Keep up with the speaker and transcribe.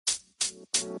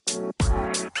Welcome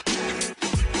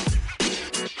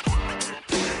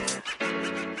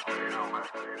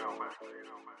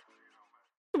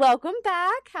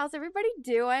back. How's everybody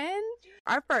doing?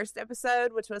 Our first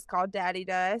episode, which was called Daddy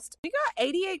Dust, we got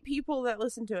 88 people that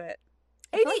listened to it.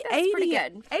 I feel like that's pretty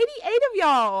good. 88 of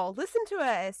y'all listen to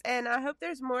us, and I hope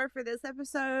there's more for this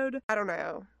episode. I don't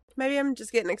know. Maybe I'm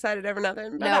just getting excited over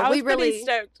nothing. But I was pretty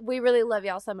stoked. We really love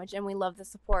y'all so much, and we love the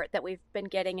support that we've been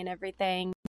getting and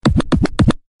everything.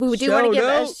 We do want to give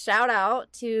a shout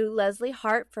out to Leslie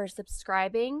Hart for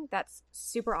subscribing. That's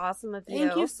super awesome of you.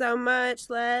 Thank you so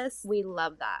much, Les. We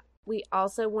love that. We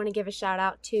also want to give a shout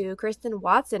out to Kristen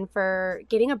Watson for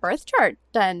getting a birth chart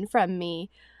done from me.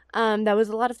 That was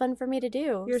a lot of fun for me to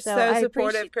do. You're so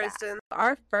supportive, Kristen.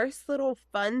 Our first little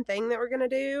fun thing that we're going to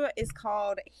do is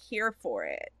called Here For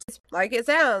It. Like it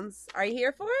sounds. Are you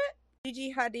here for it?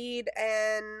 Gigi Hadid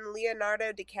and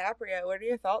Leonardo DiCaprio. What are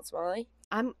your thoughts, Molly?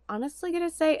 I'm honestly going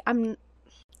to say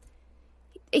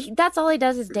that's all he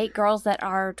does is date girls that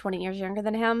are 20 years younger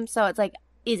than him. So it's like,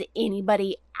 is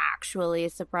anybody actually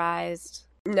surprised?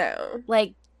 No.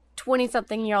 Like,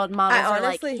 20-something-year-old models are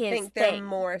like his thing. I honestly think they're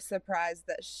more surprised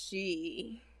that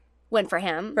she went for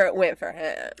him. Went for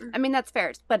him. I mean, that's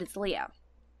fair, but it's Leo.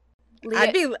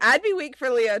 I'd be weak for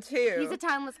Leo too. He's a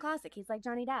timeless classic. He's like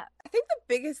Johnny Depp. I think the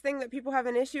biggest thing that people have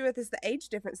an issue with is the age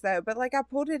difference, though. But like, I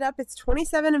pulled it up. It's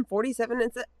 27 and 47.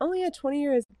 It's only a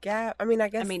 20-year gap. I mean, I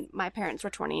guess. I mean, my parents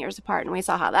were 20 years apart, and we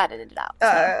saw how that ended out.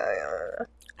 So.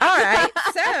 All right.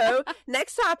 So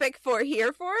next topic for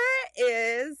Here For It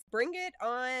is Bring It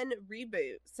On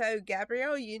reboot. So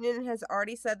Gabrielle Union has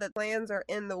already said that plans are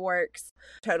in the works.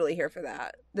 Totally here for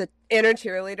that. The inner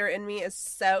cheerleader in me is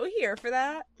so here for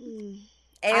that. And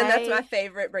that's my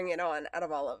favorite Bring It On out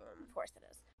of all of them. Of course it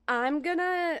is. I'm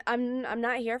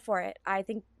not here for it. I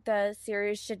think the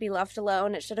series should be left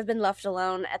alone. It should have been left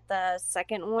alone at the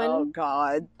second one. Oh,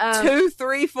 God. 2,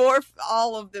 3, 4,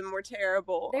 all of them were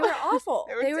terrible. They were awful.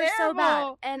 They were so bad.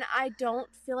 terrible. And I don't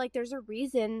feel like there's a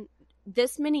reason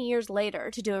this many years later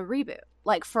to do a reboot.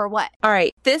 Like, for what? All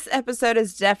right. This episode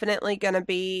is definitely going to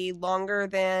be longer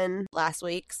than last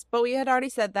week's, but we had already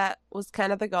said that was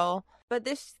kind of the goal. But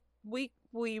this week,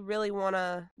 we really want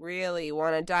to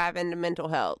dive into mental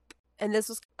health. And this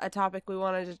was a topic we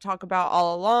wanted to talk about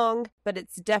all along, but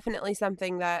it's definitely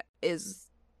something that is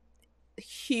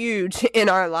huge in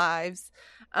our lives.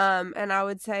 And I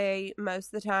would say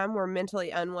most of the time we're mentally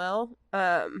unwell,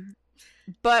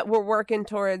 but we're working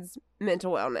towards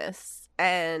mental wellness.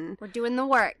 And we're doing the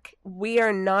work. We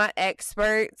are not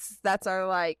experts. That's our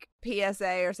like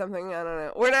PSA or something. I don't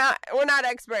know. We're not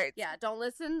experts. Yeah, don't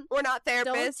listen. We're not therapists.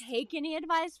 Don't take any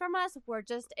advice from us. We're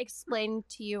just explaining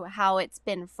to you how it's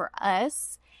been for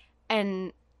us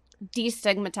and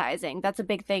destigmatizing. That's a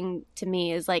big thing to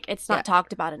me is like it's not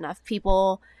talked about enough.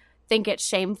 People think it's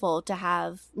shameful to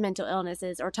have mental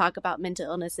illnesses or talk about mental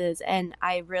illnesses, and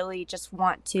I really just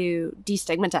want to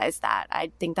destigmatize that.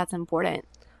 I think that's important.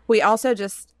 We also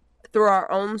just, through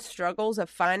our own struggles of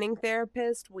finding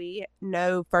therapists, we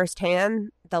know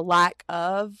firsthand the lack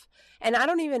of, and I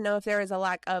don't even know if there is a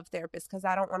lack of therapists because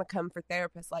I don't want to come for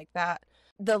therapists like that.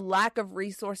 The lack of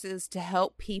resources to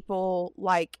help people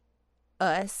like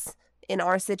us in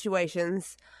our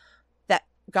situations that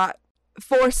got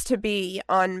forced to be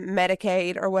on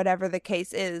Medicaid or whatever the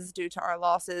case is due to our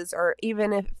losses, or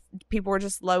even if people were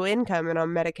just low income and on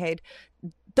Medicaid.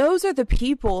 Those are the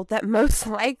people that most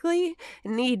likely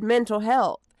need mental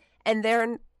health, and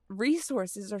their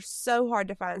resources are so hard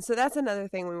to find. So that's another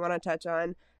thing we want to touch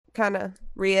on. Kind of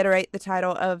reiterate the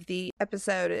title of the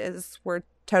episode is We're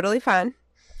Totally Fine.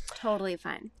 Totally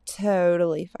fine.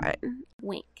 Totally fine.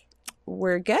 Wink.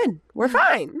 We're good. We're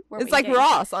fine. It's like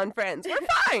Ross on Friends. We're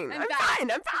fine. I'm fine. I'm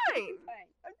totally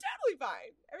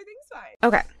fine. Everything's fine.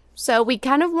 Okay. So we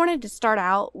kind of wanted to start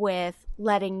out with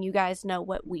letting you guys know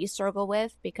what we struggle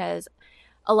with, because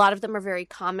a lot of them are very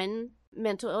common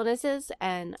mental illnesses,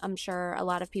 and I'm sure a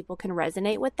lot of people can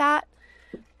resonate with that.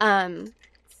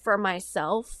 For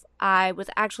myself, I was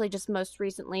actually just most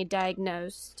recently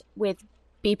diagnosed with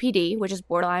BPD, which is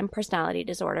borderline personality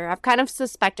disorder. I've kind of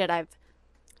suspected I've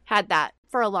had that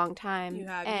for a long time. You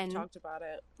have. You've talked about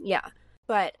it. Yeah.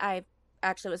 But I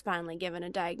actually was finally given a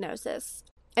diagnosis,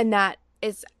 and that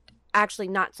is actually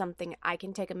not something I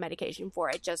can take a medication for.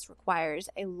 It just requires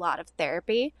a lot of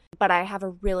therapy. But I have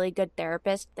a really good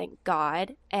therapist, thank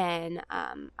God. And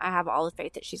I have all the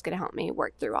faith that she's going to help me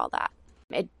work through all that.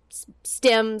 It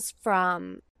stems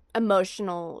from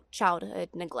emotional childhood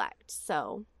neglect.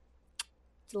 So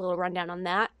it's a little rundown on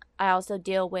that. I also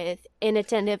deal with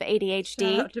inattentive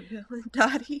ADHD. Shout out to Bill and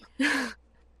Dottie.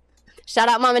 Shout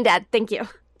out Mom and Dad. Thank you.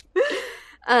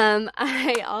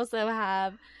 I also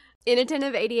have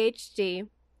inattentive ADHD,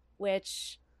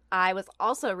 which I was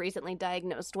also recently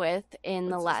diagnosed with in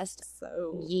the last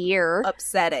year.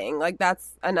 Upsetting. Like,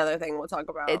 that's another thing we'll talk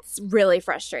about. It's really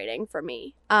frustrating for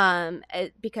me.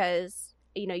 Because,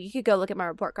 you know, you could go look at my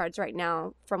report cards right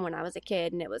now from when I was a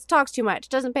kid, and it was talks too much,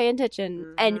 doesn't pay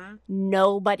attention. And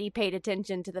nobody paid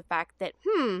attention to the fact that,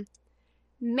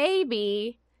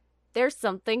 maybe there's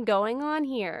something going on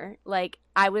here. Like,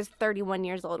 I was 31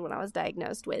 years old when I was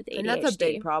diagnosed with ADHD. And that's a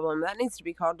big problem. That needs to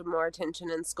be called to more attention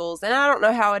in schools. And I don't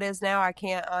know how it is now. I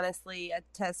can't honestly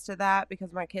attest to that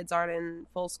because my kids aren't in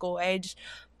full school age.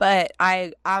 But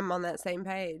I'm on that same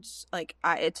page. Like,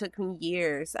 it took me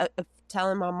years of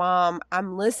telling my mom,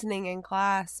 I'm listening in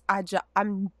class. I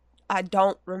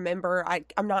don't remember.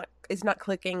 It's not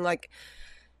clicking. Like,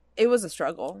 it was a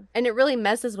struggle. And it really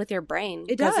messes with your brain.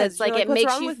 It does. It's like, it makes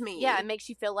what's wrong you, with me? Yeah, it makes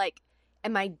you feel like,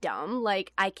 am I dumb?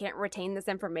 Like, I can't retain this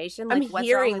information? Like, I'm what's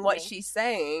hearing wrong with what me? she's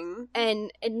saying. And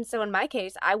so in my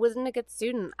case, I wasn't a good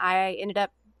student. I ended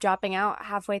up dropping out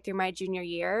halfway through my junior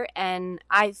year. And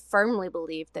I firmly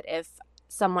believe that if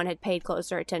someone had paid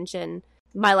closer attention,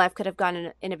 my life could have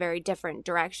gone in a very different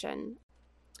direction.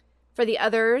 For the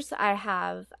others, I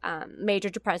have major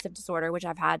depressive disorder, which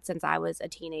I've had since I was a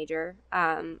teenager,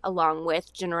 along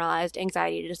with generalized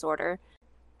anxiety disorder.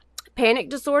 Panic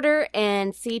disorder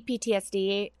and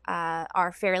CPTSD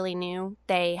are fairly new.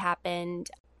 They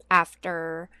happened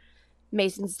after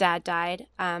Mason's dad died.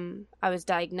 I was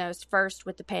diagnosed first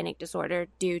with the panic disorder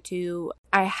due to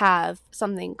I have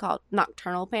something called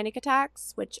nocturnal panic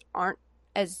attacks, which aren't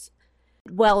as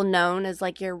well known as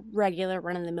like your regular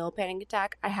run-of-the-mill panic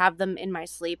attack. I have them in my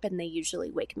sleep, and they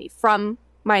usually wake me from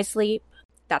my sleep.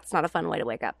 That's not a fun way to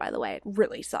wake up, by the way. It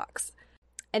really sucks.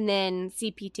 And then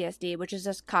CPTSD, which is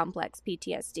just complex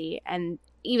PTSD. And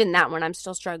even that one I'm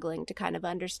still struggling to kind of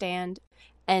understand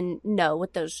and know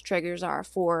what those triggers are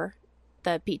for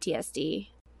the PTSD.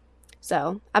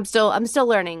 So I'm still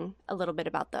learning a little bit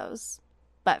about those.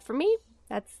 But for me,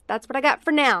 that's what I got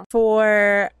for now.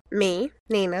 For me,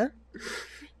 Nina.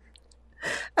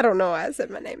 I don't know why I said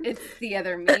my name. It's the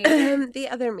other me. The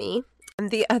other me.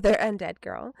 The other undead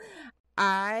girl.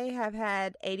 I have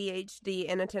had ADHD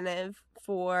inattentive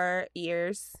for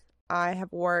years. I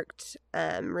have worked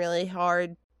really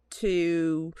hard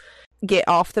to get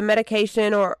off the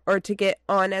medication or to get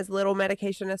on as little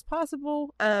medication as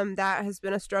possible. That has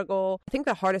been a struggle. I think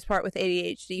the hardest part with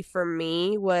ADHD for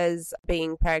me was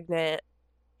being pregnant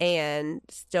and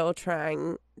still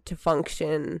trying to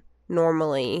function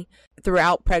normally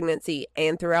throughout pregnancy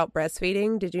and throughout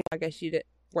breastfeeding. Did you? I guess you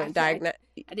weren't diagnosed.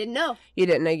 I didn't know. You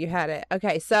didn't know you had it.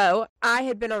 Okay, so I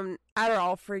had been on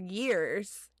Adderall for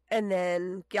years and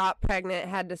then got pregnant,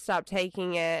 had to stop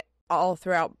taking it all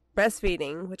throughout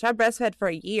breastfeeding, which I breastfed for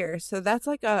a year. So that's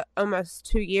like almost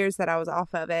 2 years that I was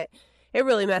off of it. It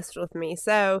really messed with me.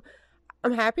 So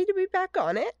I'm happy to be back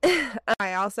on it.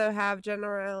 I also have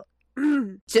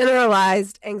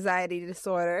generalized anxiety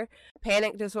disorder,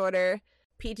 panic disorder,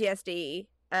 PTSD,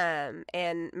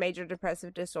 and major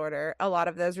depressive disorder. A lot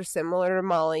of those are similar to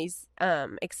Molly's,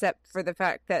 except for the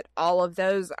fact that all of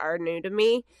those are new to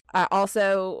me. I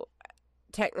also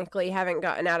technically haven't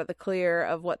gotten out of the clear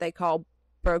of what they call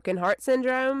broken heart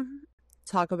syndrome.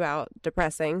 Talk about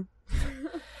depressing.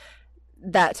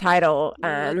 That title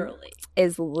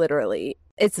is literally,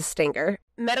 it's a stinker.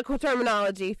 Medical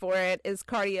terminology for it is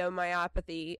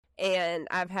cardiomyopathy, and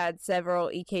I've had several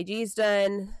EKGs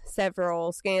done,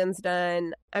 several scans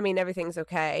done. I mean, everything's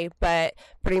okay, but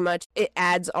pretty much it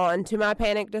adds on to my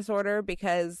panic disorder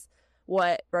because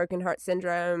what broken heart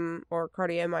syndrome or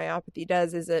cardiomyopathy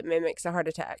does is it mimics a heart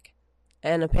attack,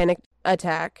 and a panic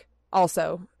attack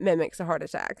also mimics a heart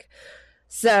attack.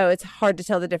 So it's hard to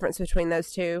tell the difference between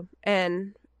those two.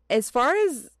 And as far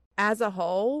as a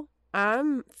whole,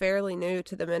 I'm fairly new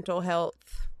to the mental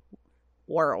health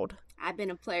world. I've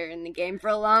been a player in the game for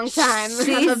a long time.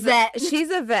 I'm a vet. She's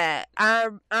a vet.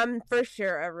 I'm for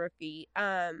sure a rookie.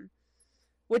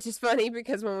 Which is funny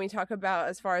because when we talk about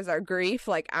as far as our grief,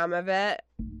 like I'm a vet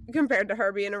compared to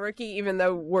her being a rookie, even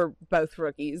though we're both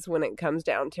rookies when it comes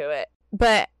down to it.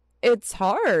 But it's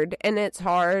hard, and it's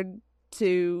hard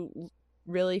to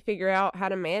really figure out how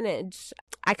to manage.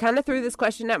 I kind of threw this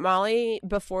question at Molly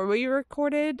before we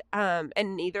recorded, and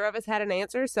neither of us had an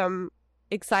answer, so I'm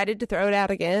excited to throw it out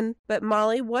again. But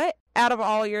Molly, what out of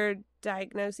all your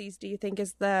diagnoses do you think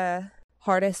is the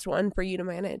hardest one for you to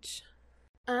manage?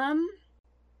 I'm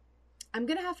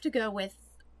gonna have to go with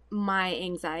my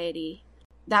anxiety.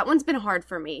 That one's been hard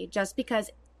for me just because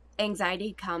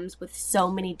anxiety comes with so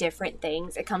many different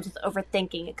things. It comes with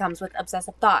overthinking. It comes with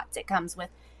obsessive thoughts. It comes with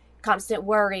constant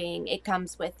worrying. It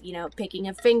comes with, picking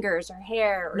of fingers or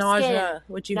hair or nausea,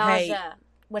 skin. which you hate.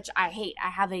 Which I hate. I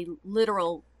have a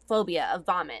literal phobia of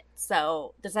vomit.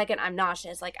 So the second I'm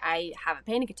nauseous, like I have a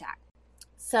panic attack.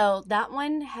 So that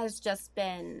one has just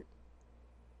been,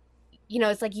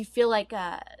 it's like you feel like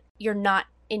you're not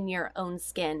in your own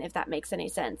skin, if that makes any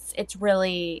sense. It's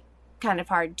really kind of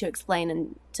hard to explain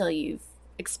until you've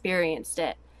experienced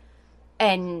it.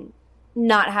 And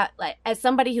not have, like, as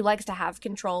somebody who likes to have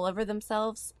control over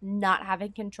themselves, not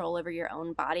having control over your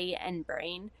own body and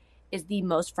brain is the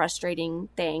most frustrating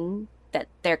thing that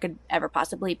there could ever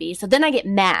possibly be. So then I get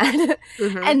mad,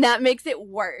 and that makes it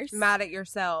worse. Mad at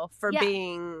yourself for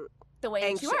being the way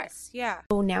anxious. That you are. Yeah.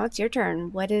 Oh, now it's your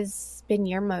turn. What has been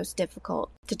your most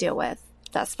difficult to deal with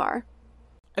thus far?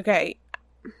 Okay.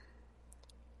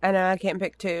 I know I can't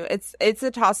pick two. It's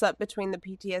a toss-up between the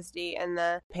PTSD and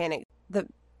the panic. The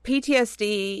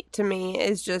PTSD to me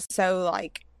is just so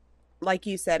like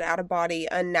you said, out of body,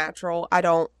 unnatural. I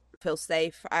don't feel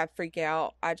safe. I freak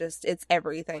out. It's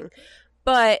everything.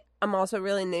 But I'm also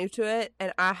really new to it,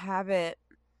 and I haven't,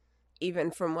 even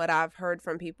from what I've heard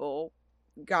from people,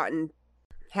 gotten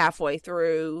halfway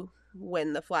through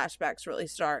when the flashbacks really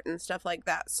start and stuff like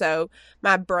that. So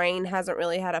my brain hasn't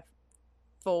really had a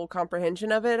full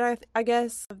comprehension of it, I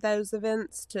guess, of those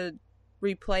events to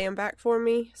replay them back for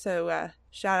me. So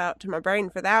shout out to my brain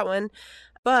for that one.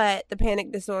 But the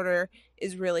panic disorder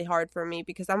is really hard for me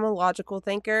because I'm a logical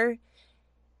thinker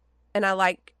and I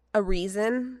like a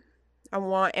reason. I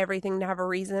want everything to have a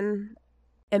reason.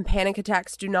 And panic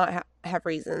attacks do not have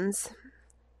reasons.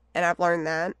 And I've learned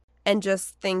that. And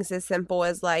just things as simple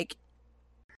as like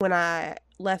when I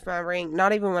left my ring,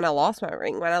 not even when I lost my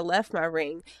ring, when I left my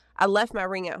ring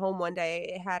at home one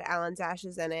day. It had Alan's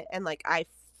ashes in it. And like I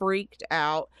freaked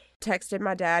out, texted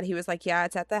my dad. He was like, yeah,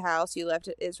 it's at the house. You left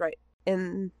it is right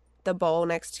in the bowl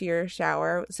next to your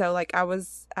shower. So like it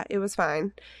was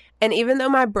fine. And even though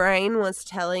my brain was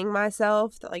telling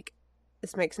myself that like,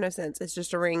 this makes no sense, it's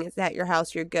just a ring, it's at your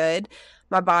house, you're good,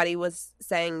 my body was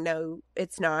saying, no,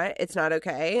 it's not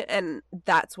okay. And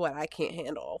that's what I can't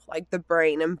handle, like the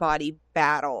brain and body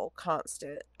battle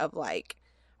constant of like,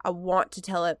 I want to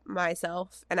tell it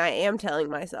myself, and I am telling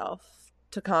myself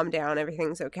to calm down,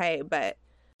 everything's okay, but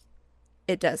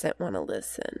it doesn't want to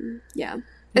listen. Yeah.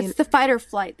 It's the fight or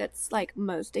flight that's like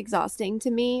most exhausting to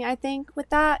me, I think, with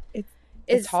that.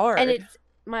 It's hard. And it's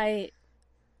my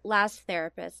last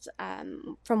therapist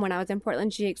from when I was in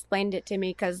Portland, she explained it to me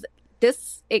because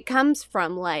it comes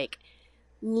from like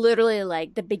literally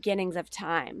like the beginnings of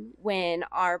time when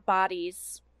our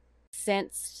bodies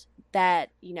sensed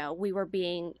that, we were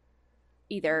being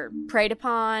either preyed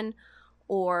upon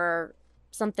or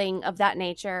something of that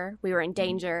nature. We were in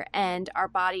danger, and our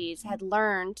bodies had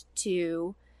learned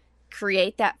to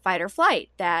create that fight or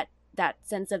flight, that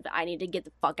sense of I need to get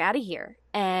the fuck out of here.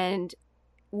 And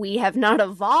we have not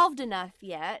evolved enough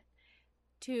yet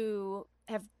to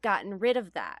have gotten rid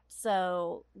of that.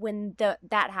 So when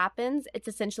that happens, it's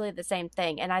essentially the same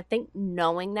thing. And I think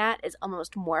knowing that is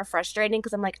almost more frustrating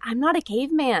because I'm like, I'm not a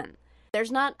caveman.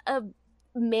 There's not a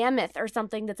mammoth or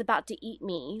something that's about to eat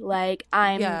me. Like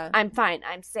I'm fine.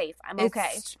 I'm safe. I'm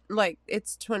okay.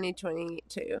 It's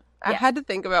 2022. Yeah. I had to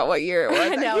think about what year it was.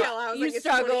 I know. I was you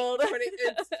struggled.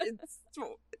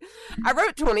 I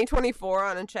wrote 2024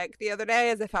 on a check the other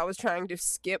day as if I was trying to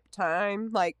skip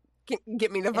time. Like,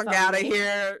 get me the fuck out of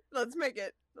here. Let's make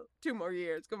it 2 more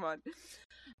years. Come on.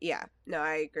 Yeah. No,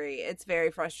 I agree. It's very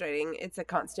frustrating. It's a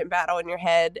constant battle in your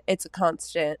head. It's a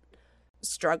constant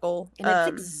struggle. And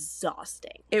it's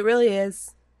exhausting. It really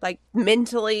is. Like,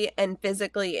 mentally and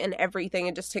physically and everything.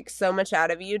 It just takes so much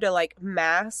out of you to, like,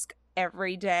 mask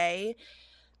every day,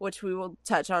 which we will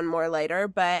touch on more later.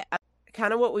 But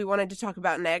kind of what we wanted to talk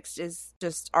about next is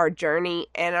just our journey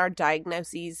and our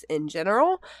diagnoses in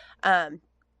general,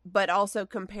 but also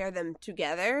compare them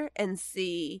together and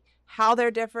see how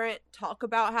they're different, talk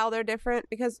about how they're different,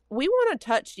 because we want to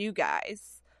touch you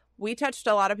guys. We touched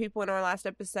a lot of people in our last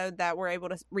episode that were able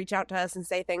to reach out to us and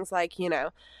say things like,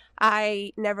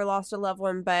 I never lost a loved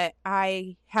one, but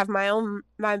I have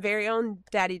my very own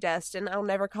daddy dust, and I'll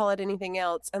never call it anything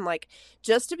else. And like,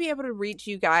 just to be able to reach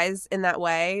you guys in that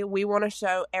way, we want to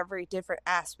show every different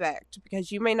aspect,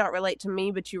 because you may not relate to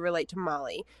me, but you relate to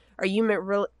Molly, or you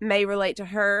may relate to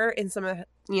her in some of,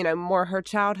 more her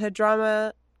childhood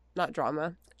trauma.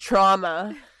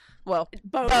 Well,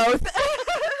 both.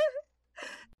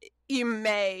 You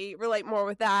may relate more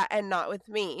with that and not with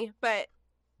me, but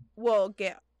we'll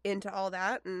get into all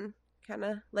that and kind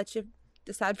of let you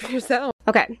decide for yourself.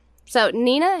 Okay, so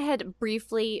Nina had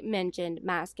briefly mentioned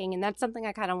masking, and that's something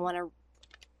I kind of want to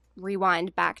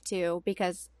rewind back to,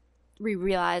 because we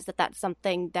realize that that's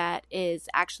something that is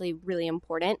actually really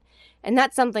important. And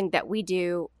that's something that we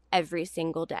do every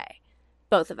single day,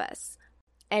 both of us.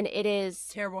 And it is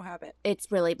terrible habit. It's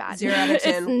really bad. 0 out of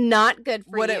 10. It's not good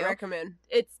for you. Wouldn't recommend.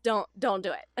 It's don't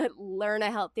do it. Learn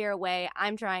a healthier way.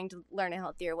 I'm trying to learn a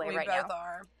healthier way right now. We both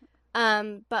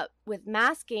are. But with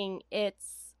masking,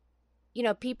 it's, you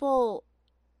know, people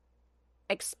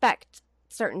expect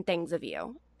certain things of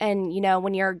you. And, you know,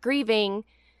 when you're grieving,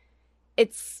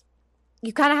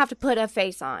 you kind of have to put a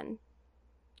face on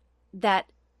that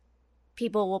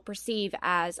people will perceive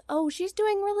as, oh, she's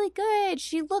doing really good.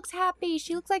 She looks happy.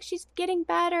 She looks like she's getting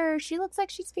better. She looks like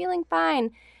she's feeling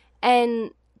fine.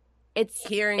 And it's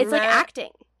like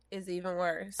acting is even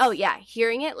worse. Oh, yeah.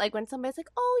 Hearing it, like when somebody's like,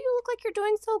 oh, you look like you're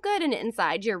doing so good. And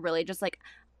inside you're really just like,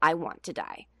 I want to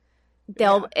die.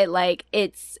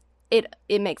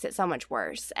 It makes it so much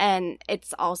worse. And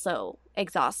it's also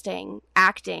exhausting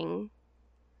acting,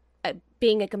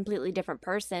 being a completely different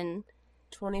person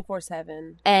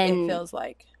 24/7, and it feels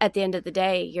like at the end of the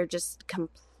day you're just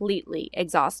completely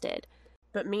exhausted.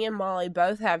 But me and Molly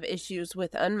both have issues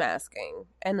with unmasking,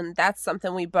 and that's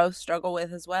something we both struggle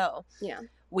with as well. Yeah,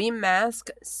 we mask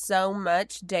so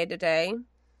much day to day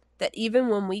that even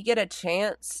when we get a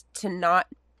chance to not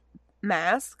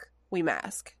mask, we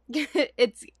mask.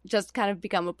 It's just kind of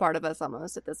become a part of us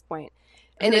almost at this point.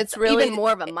 And it's really even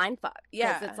more of a mindfuck.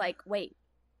 Yeah, it's like, wait,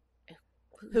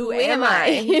 who am I?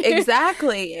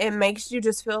 Exactly. It makes you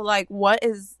just feel like,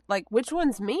 which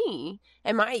one's me?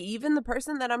 Am I even the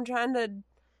person that I'm trying to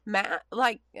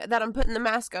that I'm putting the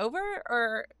mask over?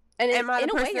 Or am I the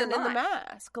person in the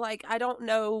mask? Like, I don't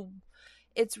know.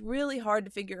 It's really hard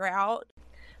to figure out.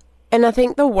 And I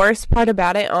think the worst part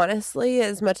about it, honestly,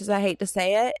 as much as I hate to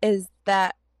say it, is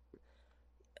that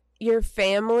your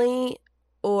family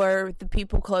or the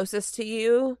people closest to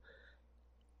you,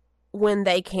 when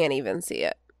they can't even see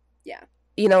it. Yeah.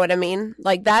 You know what I mean?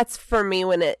 Like, that's for me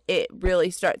when it really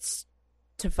starts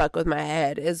to fuck with my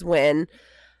head, is when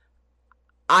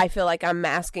I feel like I'm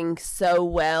masking so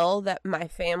well that my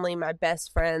family, my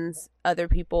best friends, other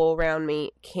people around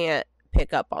me can't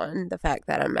pick up on the fact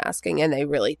that I'm masking, and they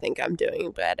really think I'm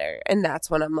doing better. And that's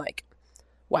when I'm like,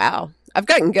 wow, I've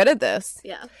gotten good at this.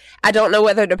 Yeah. I don't know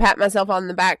whether to pat myself on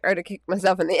the back or to kick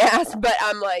myself in the ass, but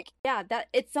I'm like, yeah, that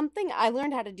it's something I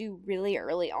learned how to do really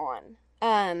early on.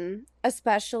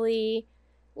 Especially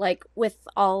like with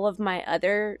all of my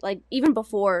other, like even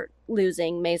before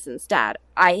losing Mason's dad,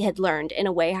 I had learned in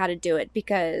a way how to do it,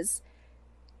 because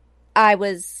I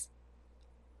was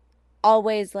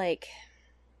always like,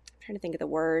 I'm trying to think of the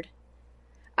word.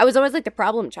 I was always like the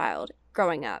problem child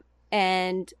growing up,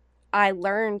 and I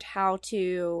learned how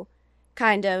to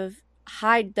kind of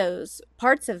hide those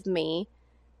parts of me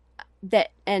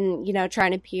and, you know,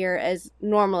 trying to appear as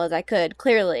normal as I could.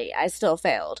 Clearly, I still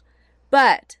failed.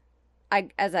 But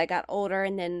as I got older,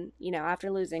 and then, you know,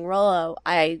 after losing Rollo,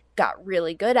 I got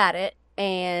really good at it.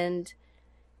 And,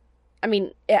 I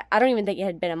mean, I don't even think it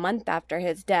had been a month after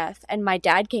his death. And my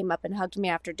dad came up and hugged me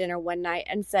after dinner one night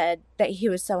and said that he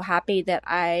was so happy that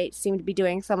I seemed to be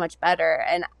doing so much better.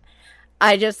 And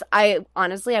I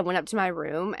honestly went up to my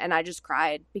room and I just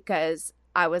cried, because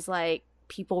I was like,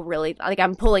 people really, like,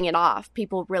 I'm pulling it off.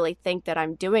 People really think that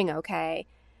I'm doing okay,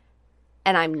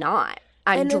 and I'm not.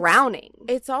 I'm drowning.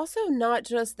 It's also not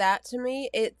just that to me.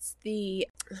 It's the...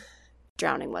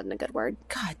 Drowning wasn't a good word.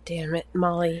 God damn it,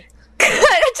 Molly.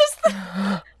 I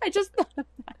just thought of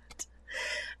that.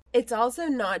 It's also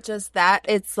not just that.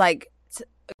 It's like,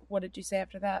 what did you say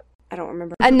after that? I don't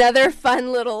remember. Another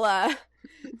fun little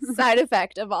side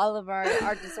effect of all of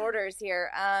our disorders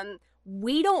here.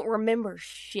 We don't remember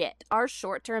shit. Our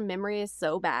short-term memory is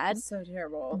so bad. It's so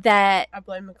terrible. That I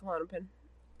blame the Klonopin.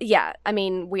 Yeah, I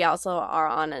mean, we also are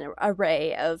on an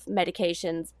array of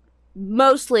medications,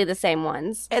 mostly the same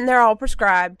ones. And they're all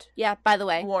prescribed. Yeah, by the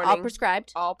way, warning. All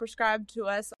prescribed. All prescribed to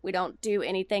us. We don't do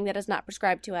anything that is not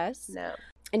prescribed to us. No.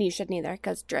 And you shouldn't either,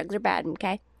 because drugs are bad,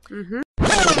 okay? Mm-hmm.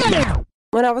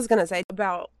 What I was going to say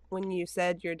about when you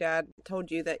said your dad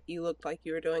told you that you looked like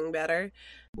you were doing better,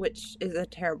 which is a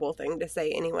terrible thing to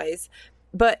say anyways,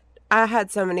 but I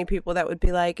had so many people that would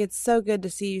be like, it's so good to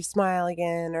see you smile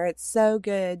again, or it's so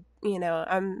good, you know,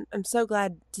 I'm so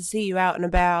glad to see you out and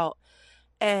about.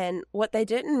 And what they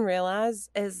didn't realize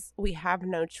is we have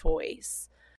no choice.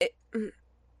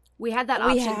 We had that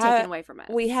option taken away from us.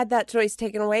 We had that choice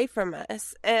taken away from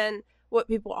us. And what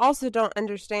people also don't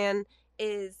understand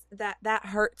is that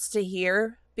hurts to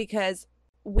hear, because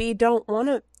we don't want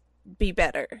to be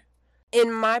better.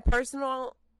 In my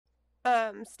personal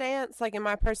stance, like in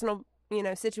my personal, you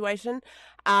know, situation,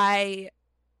 I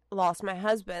lost my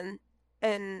husband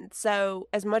And so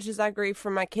as much as I grieve for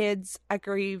my kids, I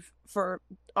grieve for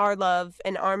our love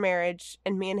and our marriage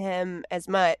and me and him as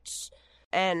much.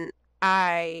 And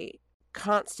I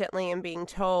constantly am being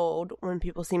told when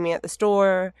people see me at the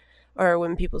store, or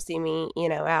when people see me,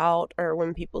 out, or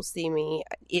when people see me,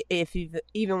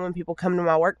 even when people come to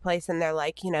my workplace and they're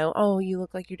like, oh, you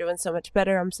look like you're doing so much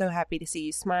better. I'm so happy to see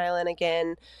you smiling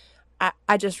again.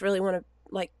 I just really want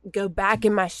to go back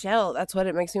in my shell. That's what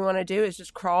it makes me want to do, is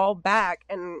just crawl back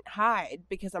and hide,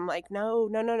 because I'm like, no,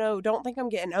 don't think I'm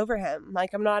getting over him.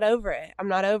 I'm not over it. I'm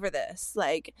not over this.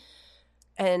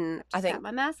 And I think got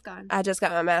my mask on. I just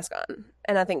got my mask on,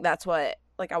 and I think that's what,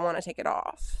 I want to take it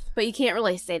off. But you can't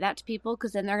really say that to people,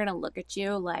 because then they're going to look at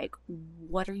you like,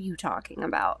 what are you talking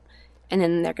about? And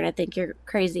then they're going to think you're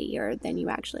crazier than you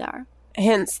actually are.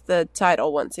 Hence the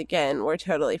title, once again, We're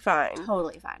Totally Fine.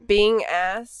 Totally fine. Being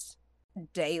asked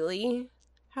daily,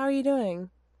 how are you doing?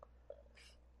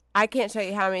 I can't tell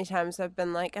you how many times I've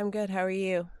been like, I'm good, how are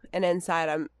you? And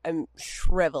inside I'm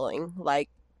shriveling like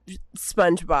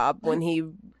SpongeBob when he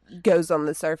goes on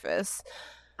the surface.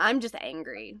 I'm just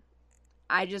angry.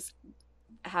 I just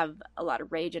have a lot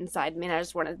of rage inside me, and I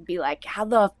just want to be like, how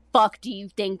the fuck do you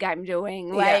think I'm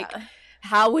doing?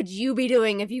 How would you be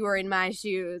doing if you were in my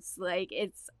shoes?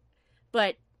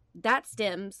 But that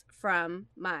stems from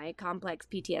my complex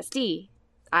PTSD.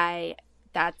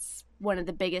 That's one of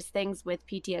the biggest things with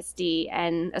PTSD,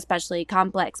 and especially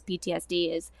complex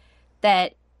PTSD, is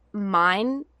that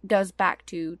mine goes back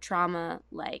to trauma,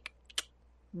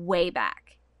 way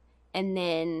back, and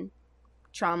then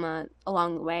trauma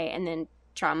along the way, and then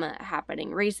trauma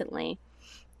happening recently.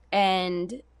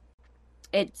 And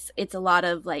it's a lot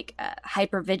of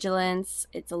hypervigilance.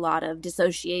 It's a lot of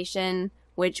dissociation,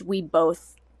 which we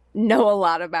both know a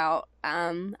lot about.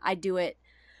 I do it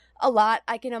a lot.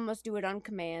 I can almost do it on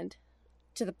command,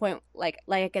 to the point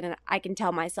I can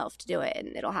tell myself to do it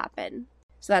and it'll happen.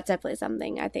 So that's definitely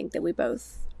something I think that we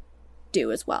both do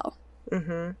as well.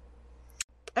 Mm-hmm.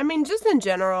 I mean, just in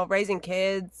general, raising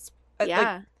kids.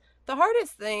 Yeah. The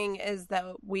hardest thing is that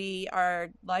we are,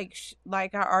 like I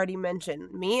already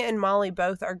mentioned, me and Molly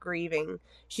both are grieving.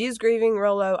 She's grieving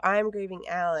Rolo. I'm grieving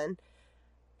Alan.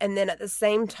 And then at the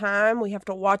same time, we have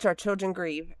to watch our children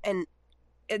grieve. And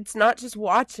it's not just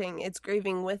watching, it's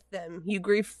grieving with them. You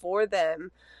grieve for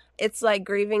them. It's like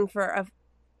grieving for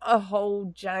a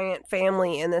whole giant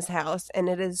family in this house. And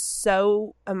it is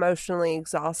so emotionally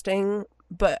exhausting,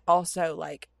 but also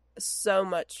so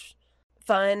much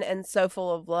fun and so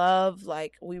full of love. I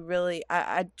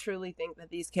truly think that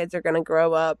these kids are going to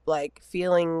grow up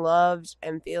feeling loved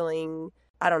and feeling,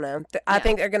 I don't know. I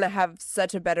think they're going to have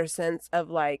such a better sense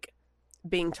of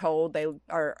being told they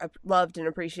are loved and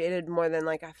appreciated more than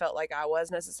I felt like I was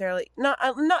necessarily. Not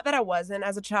that I wasn't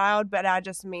as a child, but I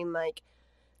just mean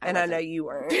and I know you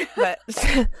weren't, but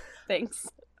thanks.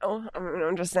 Oh,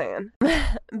 I'm just saying.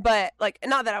 But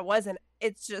not that I wasn't.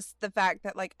 It's just the fact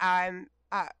that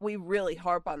we really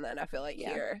harp on that, I feel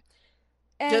here.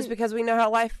 And just because we know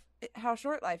how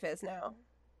short life is now.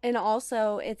 And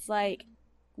also, it's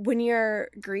when you're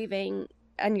grieving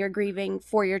and you're grieving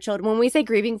for your children, when we say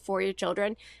grieving for your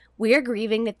children, we are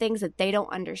grieving the things that they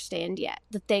don't understand yet,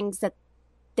 the things that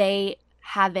they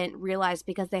haven't realized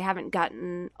because they haven't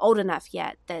gotten old enough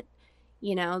yet, that,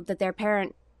 that their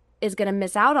parent is going to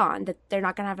miss out on, that they're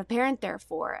not going to have a parent there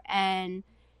for. And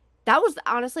that was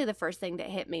honestly the first thing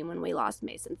that hit me when we lost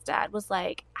Mason's dad, was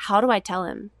how do I tell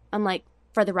him? I'm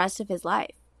for the rest of his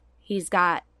life, he's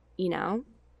got, and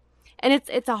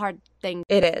it's a hard thing.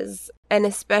 It is. And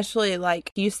especially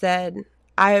you said,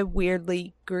 I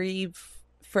weirdly grieve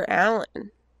for Alan.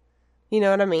 You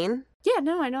know what I mean? Yeah,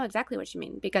 no, I know exactly what you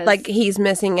mean, because he's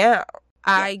missing out.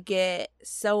 Yeah. I get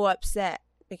so upset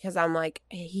because I'm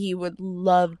he would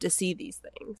love to see these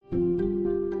things.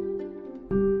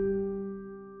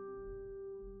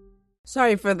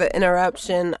 Sorry for the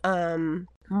interruption.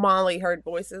 Molly heard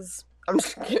voices. I'm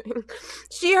just kidding.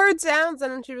 She heard sounds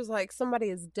and she was like, somebody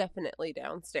is definitely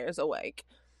downstairs awake.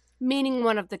 Meaning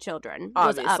one of the children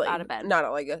was up out of bed. Not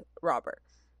a Robert.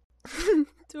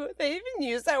 Do they even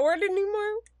use that word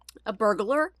anymore? A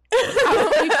burglar?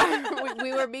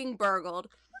 we were being burgled.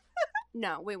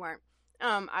 No, we weren't.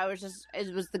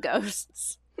 It was the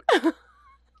ghosts.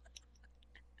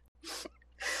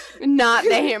 Not the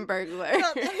Hamburglar.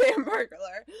 Not the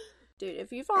Hamburglar. Dude,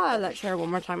 if you fall out of that chair one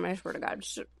more time, I swear to God.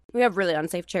 We have really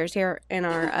unsafe chairs here in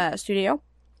our studio.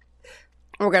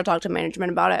 We're going to talk to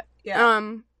management about it. Yeah.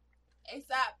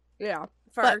 ASAP. Yeah.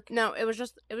 But no, it was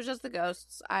just the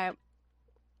ghosts. I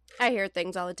hear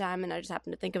things all the time, and I just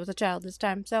happened to think it was a child this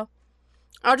time. So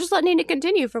I'll just let Nina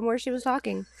continue from where she was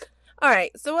talking. All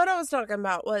right, so what I was talking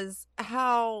about was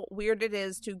how weird it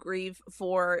is to grieve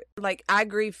for, like, I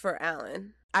grieve for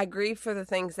Alan. I grieve for the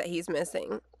things that he's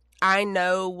missing. I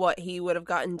know what he would have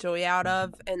gotten joy out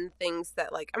of, and things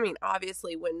that, like, I mean,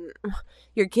 obviously when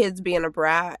your kid's being a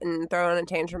brat and throwing a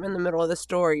tantrum in the middle of the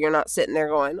store, you're not sitting there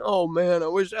going, oh man, I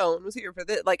wish Alan was here for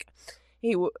this. Like,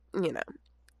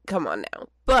 come on now.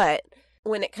 But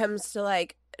when it comes to,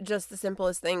 like, just the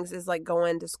simplest things is, like,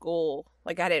 going to school.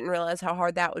 Like, I didn't realize how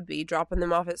hard that would be, dropping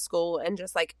them off at school, and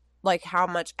just, like how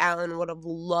much Alan would have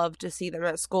loved to see them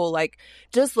at school. Like,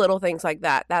 just little things like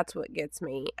that. That's what gets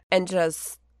me. And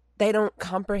just, they don't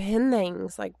comprehend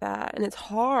things like that. And it's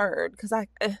hard, because I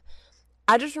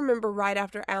just remember right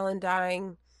after Alan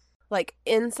dying, like,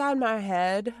 inside my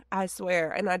head, I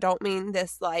swear, and I don't mean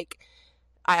this, like,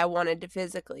 I wanted to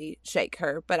physically shake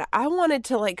her, but I wanted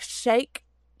to, like, shake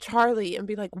Charlie and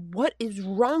be like, what is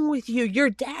wrong with you?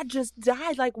 Your dad just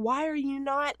died. Like, why are you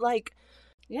not, like,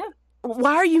 yeah,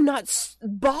 why are you not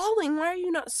bawling? Why are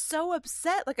you not so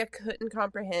upset? Like, I couldn't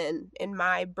comprehend in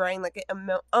my brain. Like, it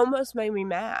almost made me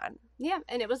mad. Yeah,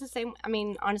 and it was the same. I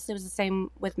mean, honestly, it was the same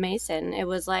with Mason. It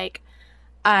was like,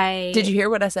 Did you hear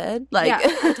what I said? Like,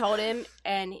 yeah, I told him,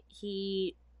 and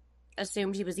he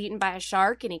assumed he was eaten by a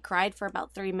shark, and he cried for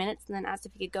about 3 minutes, and then asked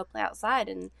if he could go play outside.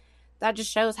 And that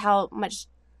just shows how much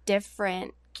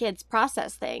different kids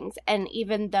process things. And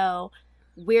even though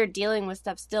we're dealing with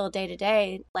stuff still day to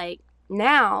day, like,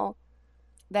 now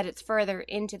that it's further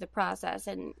into the process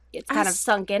and it's kind of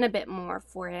sunk in a bit more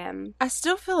for him, I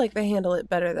still feel like they handle it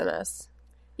better than us.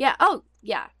 Yeah. Oh,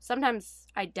 yeah. Sometimes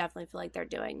I definitely feel like they're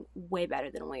doing way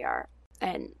better than we are.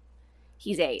 And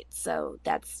he's 8, so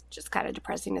that's just kind of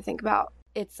depressing to think about.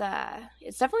 It's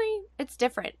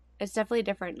different. It's definitely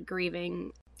different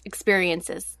grieving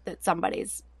experiences that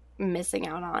somebody's missing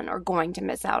out on or going to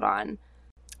miss out on.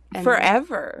 And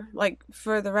forever, like,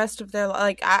 for the rest of their life.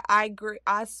 Like, I agree.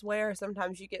 I swear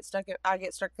sometimes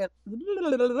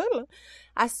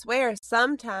I swear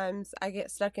sometimes I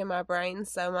get stuck in my brain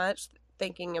so much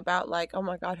thinking about, like, oh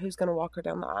my God, who's gonna walk her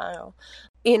down the aisle?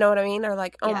 You know what I mean? Or,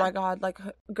 like, oh my God, like,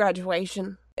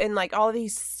 graduation and, like, all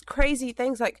these crazy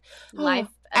things, like, life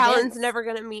Alan's never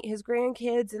gonna meet his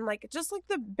grandkids, and, like, just, like,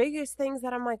 the biggest things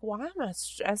that I'm like, why am I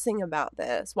stressing about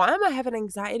this? Why am I having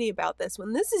anxiety about this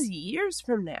when this is years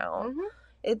from now? Mm-hmm.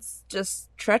 It's just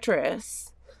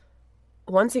treacherous.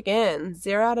 Once again,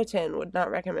 0 out of 10 would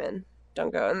not recommend.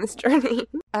 Don't go on this journey.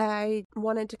 I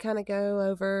wanted to kind of go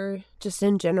over, just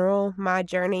in general, my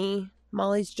journey,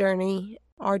 Molly's journey,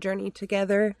 our journey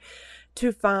together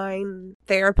to find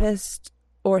therapists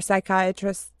or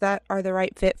psychiatrists that are the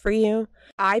right fit for you.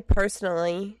 I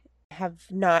personally have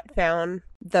not found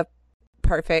the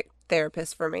perfect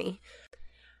therapist for me.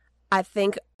 I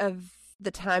think of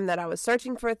the time that I was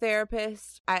searching for a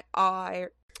therapist. Words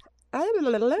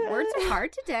are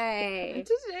hard today.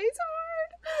 Today's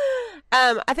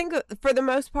hard. I think for the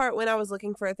most part, when I was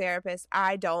looking for a therapist,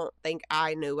 I don't think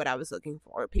I knew what I was looking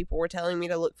for. People were telling me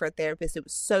to look for a therapist. It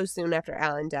was so soon after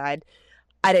Alan died.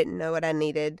 I didn't know what I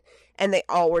needed, and they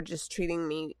all were just treating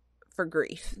me for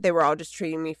grief. They were all just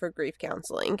treating me for grief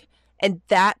counseling. And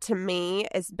that, to me,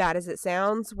 as bad as it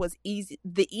sounds, was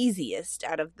the easiest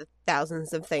out of the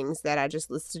thousands of things that I just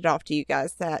listed off to you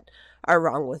guys that are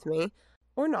wrong with me.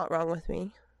 Or not wrong with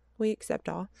me. We accept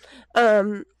all.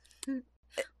 We're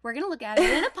going to look at it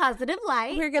in a positive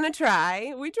light. We're going to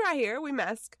try. We try here. We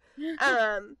mask.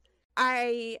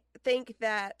 I think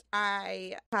that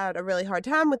I had a really hard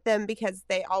time with them because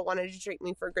they all wanted to treat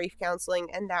me for grief counseling,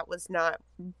 and that was not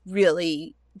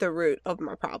really the root of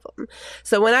my problem.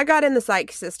 So when I got in the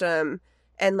psych system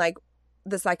and, like,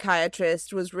 the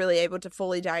psychiatrist was really able to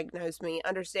fully diagnose me,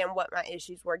 understand what my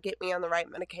issues were, get me on the right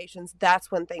medications, that's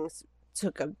when things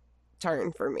took a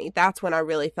turn for me. That's when I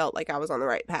really felt like I was on the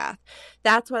right path.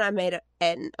 That's when I made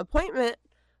an appointment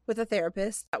with a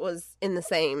therapist that was in the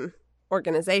same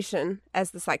organization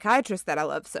as the psychiatrist that I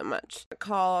love so much. I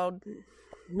called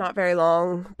not very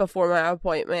long before my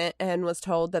appointment and was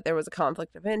told that there was a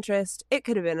conflict of interest. It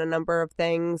could have been a number of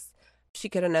things. She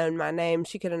could have known my name.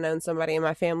 She could have known somebody in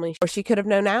my family, or she could have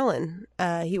known Alan.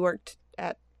 He worked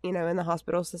at, in the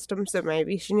hospital system, so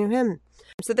maybe she knew him.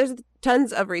 So there's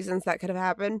tons of reasons that could have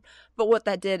happened, but what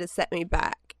that did is set me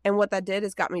back, and what that did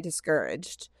is got me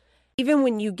discouraged. Even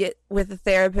when you get with a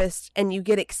therapist and you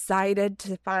get excited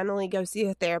to finally go see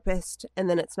a therapist and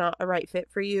then it's not a right fit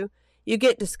for you, you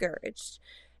get discouraged.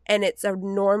 And it's a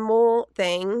normal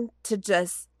thing to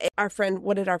just,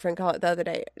 what did our friend call it the other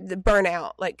day? The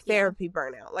burnout, like therapy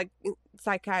burnout, like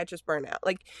psychiatrist burnout.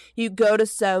 Like, you go to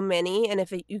so many, and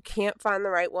if you can't find the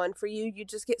right one for you, you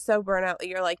just get so burnt out that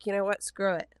you're like, you know what,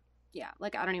 screw it. Yeah,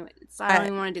 like I don't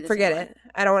even want to do this. Forget anymore. it.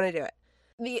 I don't want to do it.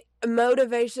 The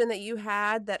motivation that you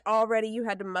had, that already you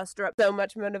had to muster up so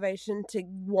much motivation to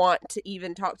want to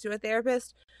even talk to a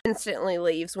therapist, instantly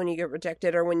leaves when you get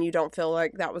rejected or when you don't feel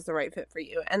like that was the right fit for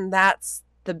you. And that's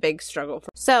the big struggle.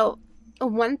 So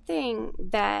one thing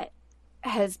that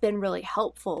has been really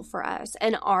helpful for us,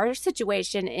 and our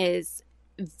situation is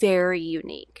very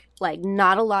unique. Like,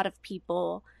 not a lot of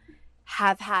people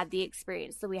have had the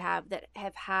experience that we have, that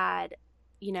have had,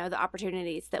 you know, the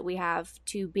opportunities that we have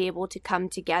to be able to come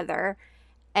together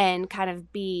and kind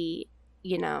of be,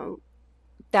 you know,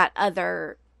 that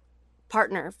other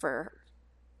partner for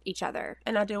each other.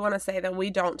 And I do want to say that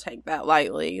we don't take that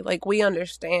lightly. Like, we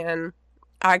understand.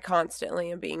 I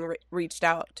constantly am being reached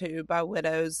out to by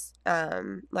widows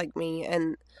like me,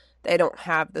 and they don't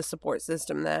have the support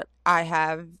system that I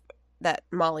have, that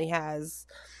Molly has,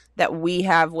 that we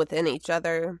have within each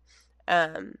other.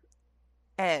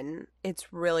 And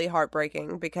it's really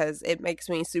heartbreaking because it makes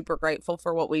me super grateful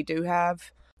for what we do have.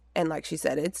 And like she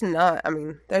said, it's not, I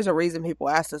mean, there's a reason people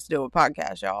ask us to do a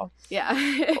podcast, y'all. Yeah.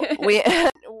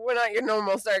 We're not your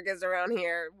normal circus around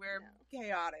here. We're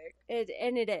chaotic. It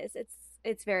is.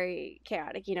 It's very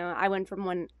chaotic. You know, I went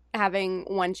from having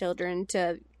one children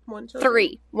to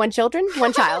three. One child,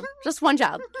 just one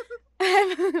child,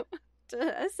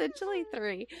 to essentially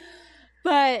three.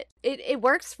 But it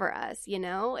works for us, you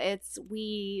know. It's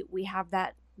we have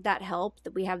that help,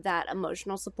 that we have that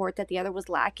emotional support that the other was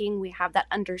lacking. We have that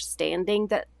understanding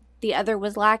that the other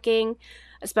was lacking,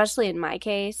 especially in my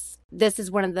case. This is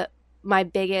one of my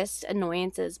biggest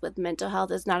annoyances with mental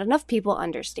health, is not enough people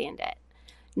understand it.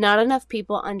 Not enough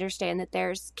people understand that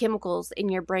there's chemicals in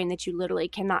your brain that you literally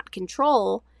cannot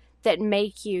control that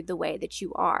make you the way that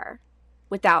you are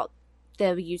without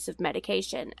the use of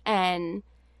medication. And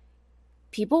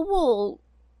people will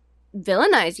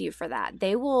villainize you for that.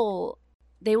 They will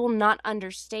not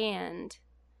understand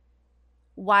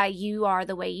why you are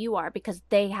the way you are because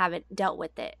they haven't dealt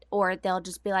with it. Or they'll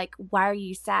just be like, why are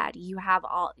you sad? You have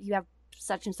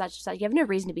such and such and such. You have no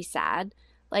reason to be sad.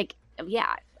 Like,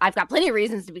 yeah, I've got plenty of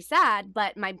reasons to be sad,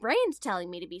 but my brain's telling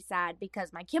me to be sad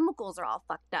because my chemicals are all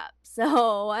fucked up.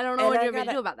 So I don't know what you're going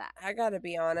to do about that. I gotta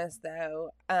be honest,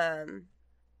 though.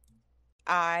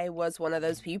 I was one of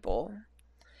those people.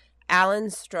 Alan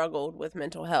struggled with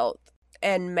mental health,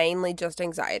 and mainly just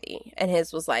anxiety. And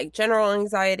his was like general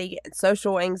anxiety and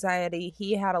social anxiety.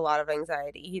 He had a lot of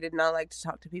anxiety. He did not like to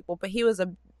talk to people, but he was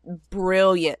a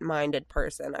brilliant-minded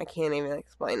person. I can't even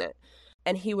explain it.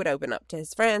 And he would open up to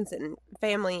his friends and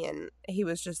family, and he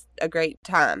was just a great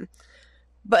time.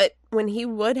 But when he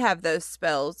would have those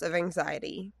spells of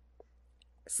anxiety,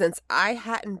 since I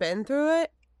hadn't been through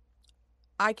it,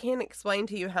 I can't explain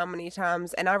to you how many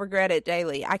times, and I regret it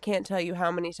daily, I can't tell you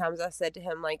how many times I said to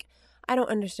him, like, I don't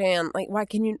understand, like, why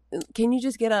can you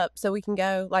just get up so we can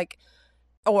go, like,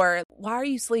 or why are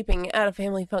you sleeping at a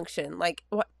family function? Like,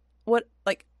 what,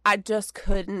 like, I just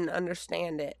couldn't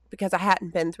understand it because I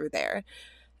hadn't been through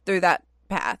that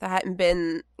path. I hadn't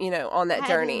been, on that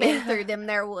journey. Been through them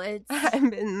there woods. I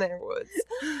hadn't been in their woods.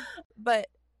 But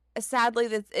sadly,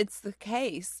 it's the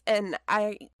case. And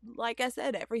like I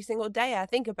said, every single day I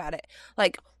think about it.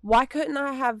 Like, why couldn't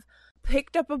I have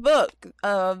picked up a book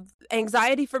of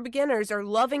Anxiety for Beginners or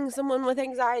Loving Someone with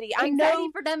Anxiety? Anxiety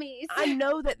for Dummies. I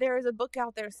know that there is a book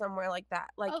out there somewhere like that.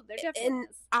 Like, there definitely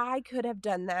is. I could have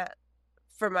done that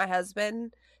for my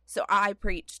husband. So I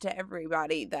preach to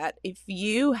everybody that if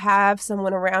you have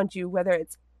someone around you, whether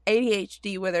it's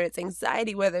ADHD, whether it's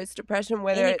anxiety, whether it's depression,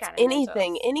 whether it's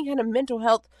anything, any kind of mental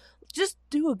health, just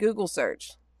do a Google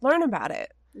search. Learn about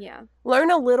it. Yeah. Learn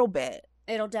a little bit.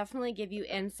 It'll definitely give you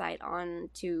insight on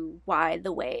to why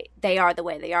the way they are,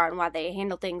 and why they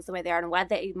handle things the way they are, and why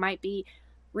they might be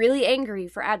really angry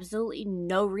for absolutely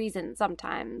no reason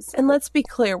sometimes. And let's be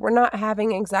clear, we're not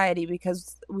having anxiety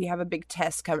because we have a big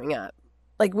test coming up.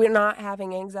 Like, we're not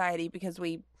having anxiety because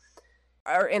we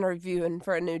are interviewing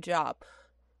for a new job.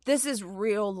 This is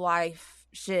real life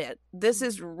shit. This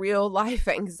is real life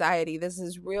anxiety. This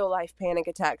is real life panic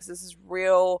attacks. This is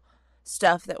real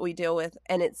stuff that we deal with,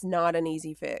 and it's not an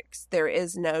easy fix. There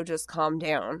is no just calm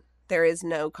down. There is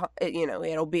no,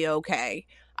 it'll be okay.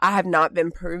 I have not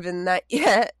been proven that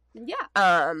yet.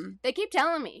 Yeah. They keep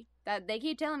telling me you'll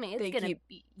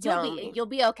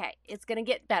be okay. It's gonna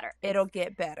get better. It'll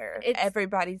get better.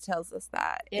 Everybody tells us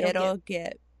that. It'll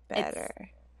get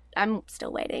better. I'm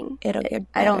still waiting. It'll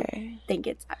get better. I don't think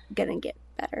it's gonna get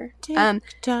better. Tick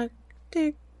tock,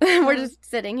 tick We're just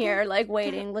sitting here, like,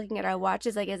 waiting, looking at our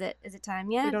watches, like, is it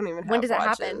time yet? We don't even have When does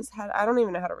watches. it happen? I don't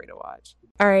even know how to read a watch.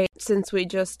 All right, since we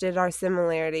just did our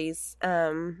similarities,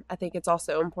 I think it's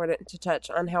also important to touch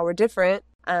on how we're different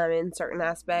in certain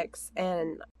aspects.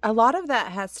 And a lot of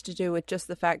that has to do with just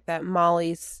the fact that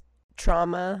Molly's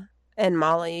trauma and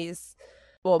Molly's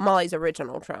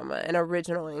original trauma and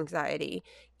original anxiety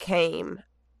came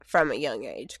from a young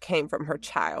age, came from her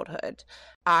childhood.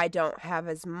 I don't have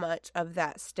as much of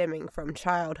that stemming from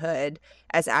childhood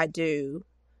as I do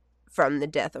from the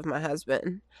death of my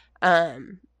husband.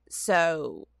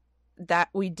 So that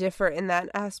we differ in that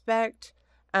aspect.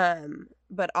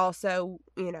 But also,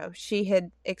 she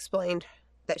had explained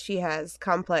that she has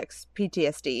complex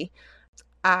PTSD.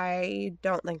 I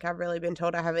don't think I've really been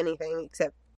told I have anything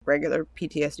except regular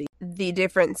PTSD. The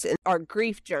difference in our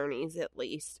grief journeys, at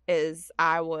least, is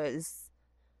I was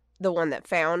the one that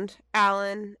found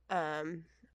Alan.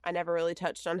 I never really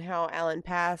touched on how Alan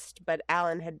passed, but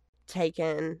Alan had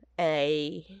taken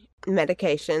a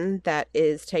medication that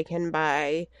is taken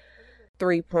by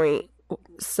 3 point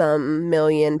some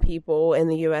million people in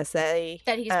the USA.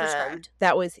 That he's prescribed.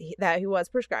 That he was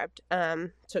prescribed.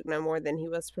 Took no more than he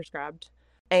was prescribed.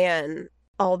 And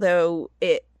although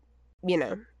it,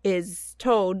 is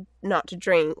told not to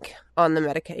drink on the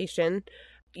medication,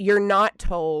 you're not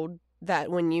told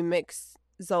that when you mix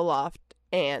Zoloft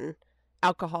and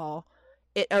alcohol,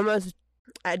 it almost,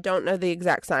 I don't know the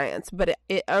exact science, but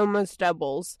it almost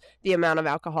doubles the amount of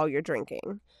alcohol you're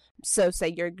drinking. So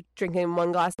say you're drinking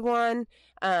 1 glass of wine,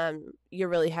 you're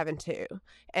really having 2.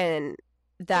 And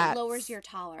that it lowers your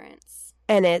tolerance.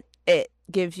 And it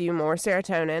gives you more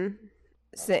serotonin.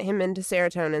 Sent him into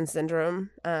serotonin syndrome.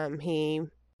 He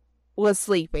was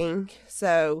sleeping,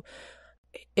 so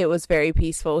it was very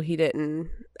peaceful. He didn't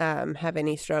have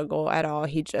any struggle at all.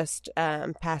 He just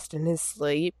passed in his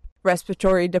sleep.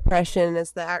 Respiratory depression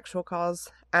is the actual cause,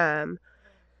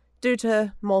 due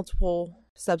to multiple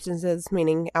substances,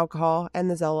 meaning alcohol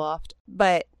and the Zoloft.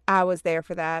 But I was there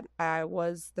for that. I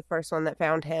was the first one that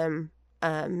found him.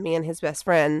 Me and his best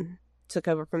friend took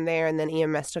over from there, and then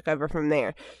EMS took over from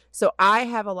there. So I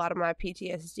have a lot of my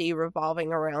PTSD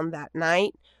revolving around that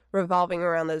night, revolving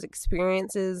around those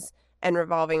experiences, and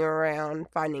revolving around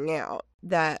finding out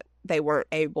that they weren't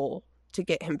able to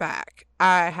get him back.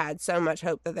 I had so much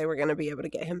hope that they were going to be able to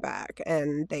get him back,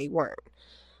 and they weren't.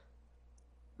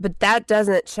 But that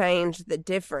doesn't change the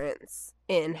difference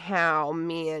in how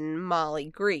me and Molly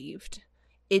grieved.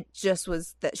 It just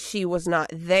was that she was not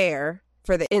there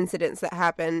for the incidents that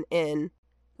happened in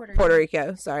Puerto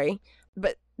Rico.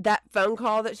 But that phone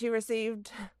call that she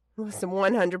received was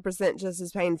 100% just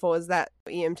as painful as that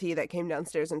EMT that came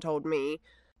downstairs and told me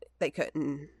they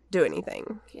couldn't do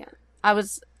anything. Yeah. I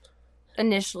was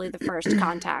initially the first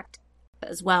contact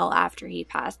as well after he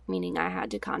passed, meaning I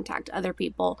had to contact other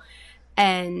people.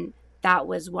 And that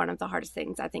was one of the hardest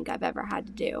things I think I've ever had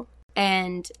to do.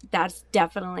 And that's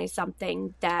definitely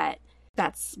something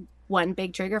that's one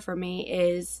big trigger for me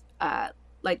is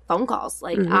like phone calls.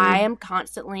 Like I am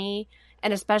constantly,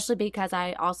 and especially because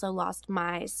I also lost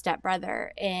my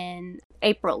stepbrother in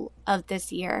April of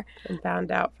this year. And found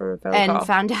out from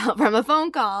a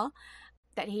phone call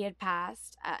that he had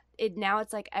passed. Now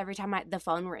it's like every time the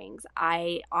phone rings,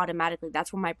 I automatically,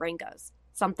 that's where my brain goes.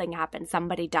 Something happened.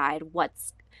 Somebody died. What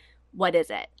is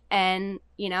it? And,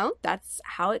 that's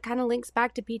how it kind of links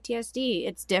back to PTSD.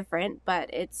 It's different,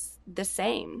 but it's the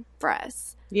same for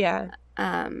us. Yeah. Yeah.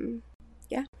 I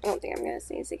don't think I'm going to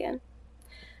sneeze again.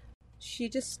 She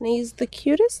just sneezed the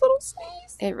cutest little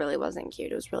sneeze. It really wasn't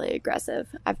cute. It was really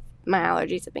aggressive. My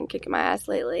allergies have been kicking my ass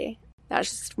lately. That's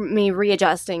just me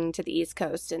readjusting to the East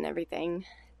Coast and everything.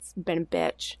 It's been a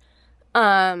bitch.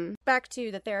 Back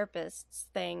to the therapist's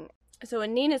thing. So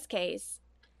in Nina's case,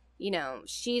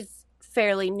 she's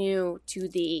fairly new to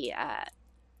the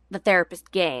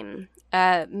therapist game.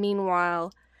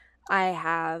 Meanwhile, I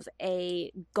have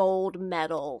a gold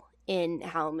medal in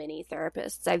how many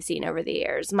therapists I've seen over the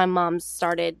years. My mom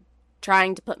started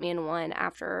trying to put me in one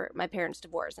after my parents'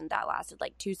 divorce, and that lasted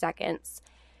like 2 seconds.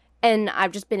 And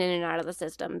I've just been in and out of the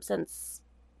system since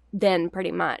then,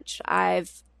 pretty much. I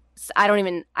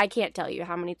can't tell you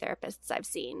how many therapists I've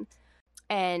seen.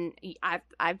 And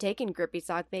I've taken grippy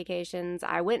sock vacations.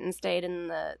 I went and stayed in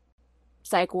the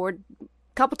psych ward a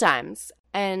couple times.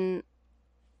 And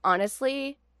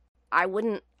honestly, I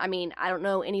don't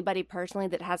know anybody personally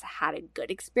that has had a good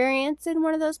experience in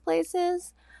one of those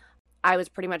places. I was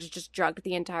pretty much just drugged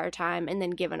the entire time and then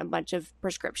given a bunch of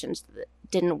prescriptions that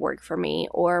didn't work for me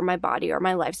or my body or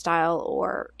my lifestyle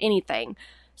or anything.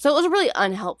 So it was a really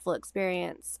unhelpful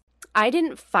experience. I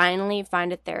didn't finally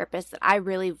find a therapist that I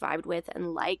really vibed with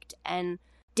and liked and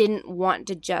didn't want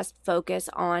to just focus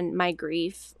on my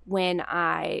grief when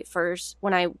I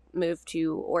moved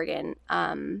to Oregon.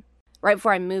 Right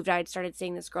before I moved, I had started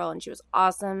seeing this girl and she was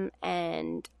awesome,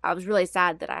 and I was really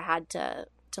sad that I had to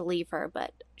leave her,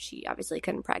 but she obviously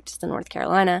couldn't practice in North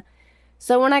Carolina.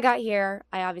 So when I got here,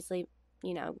 I obviously,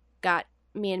 got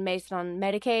me and Mason on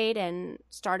Medicaid and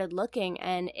started looking,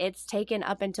 and it's taken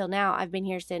up until now. I've been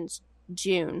here since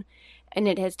June, and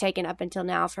it has taken up until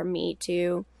now for me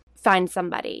to find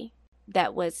somebody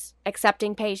that was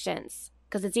accepting patients,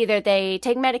 because it's either they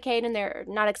take Medicaid and they're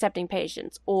not accepting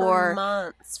patients, or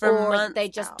months they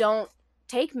just don't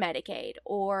take Medicaid,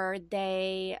 or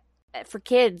for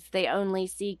kids, they only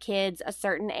see kids a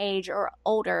certain age or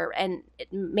older, and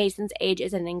Mason's age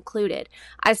isn't included.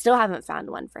 I still haven't found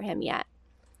one for him yet.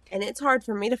 And it's hard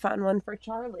for me to find one for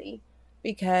Charlie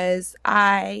because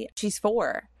she's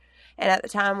 4. And at the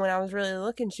time when I was really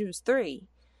looking, she was 3.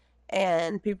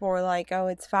 And people were like, oh,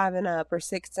 it's 5 and up or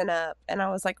 6 and up. And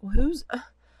I was like, well, who's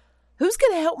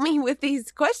going to help me with these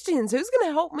questions? Who's going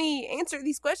to help me answer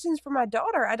these questions for my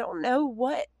daughter? I don't know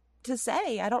what to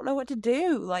say. I don't know what to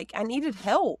do. Like, I needed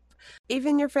help.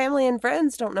 Even your family and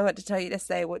friends don't know what to tell you to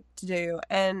say, what to do.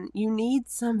 And you need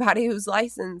somebody who's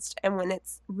licensed. And when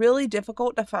it's really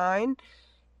difficult to find,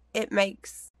 it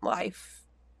makes life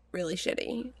really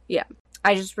shitty. Yeah.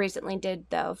 I just recently did,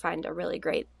 though, find a really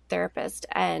great therapist,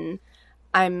 and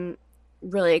I'm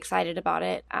really excited about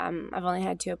it. I've only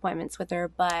had 2 appointments with her,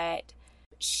 but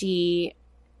she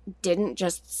didn't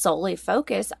just solely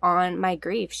focus on my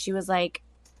grief. She was like,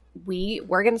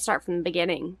 we're going to start from the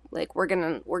beginning. Like, we're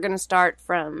going to start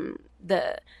from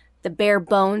the bare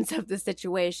bones of the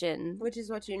situation. Which is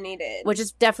what you needed. Which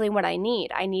is definitely what I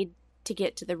need. I need to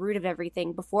get to the root of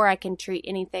everything before I can treat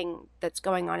anything that's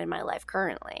going on in my life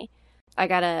currently. I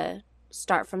got to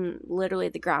start from literally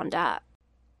the ground up.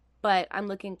 But I'm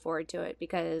looking forward to it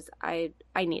because I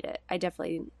need it. I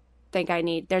definitely think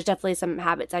there's definitely some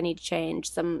habits I need to change,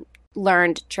 some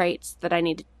learned traits that I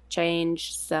need to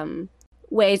change, some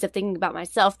ways of thinking about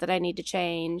myself that I need to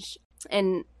change.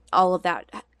 And all of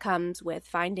that comes with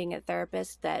finding a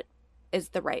therapist that is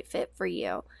the right fit for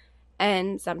you.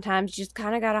 And sometimes you just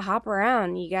kind of got to hop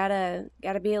around. You got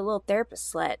to be a little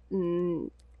therapist slut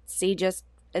and see just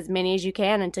as many as you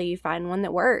can until you find one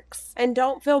that works. And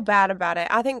don't feel bad about it.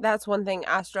 I think that's one thing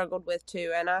I struggled with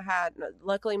too. And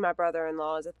luckily my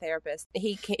brother-in-law is a therapist.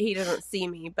 He doesn't see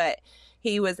me, but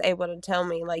he was able to tell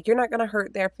me, like, you're not going to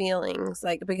hurt their feelings.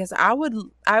 Like, because I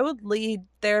would lead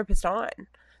therapists on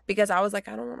because I was like,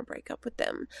 I don't want to break up with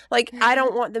them. Like, I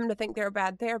don't want them to think they're a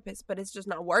bad therapist, but it's just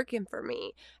not working for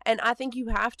me. And I think you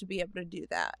have to be able to do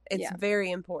that. It's very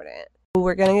important.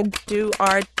 We're going to do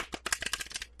our...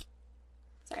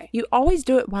 Sorry. You always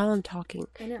do it while I'm talking.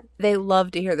 I know. They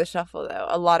love to hear the shuffle, though.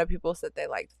 A lot of people said they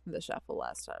liked the shuffle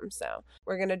last time. So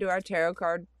we're going to do our tarot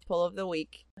card pull of the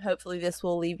week. Hopefully this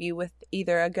will leave you with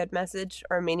either a good message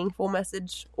or a meaningful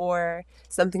message or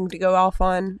something to go off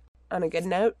on a good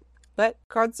note. But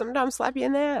cards sometimes slap you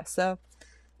in the ass, so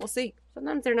we'll see.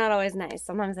 Sometimes they're not always nice.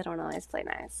 Sometimes they don't always play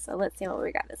nice. So let's see what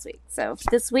we got this week. So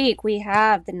this week we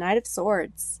have the Knight of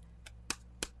Swords.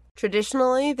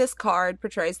 Traditionally, this card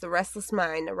portrays the restless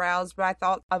mind aroused by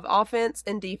thoughts of offense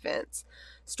and defense,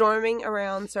 storming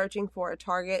around searching for a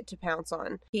target to pounce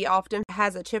on. He often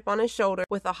has a chip on his shoulder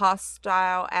with a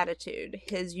hostile attitude.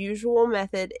 His usual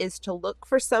method is to look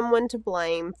for someone to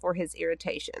blame for his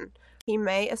irritation. He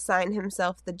may assign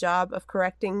himself the job of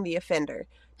correcting the offender.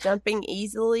 Jumping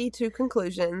easily to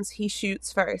conclusions, he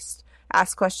shoots first,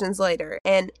 asks questions later,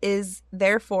 and is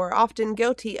therefore often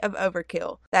guilty of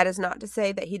overkill. That is not to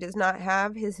say that he does not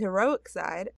have his heroic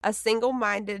side. A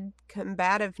single-minded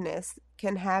combativeness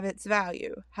can have its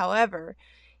value. However,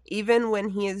 even when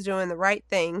he is doing the right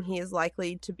thing, he is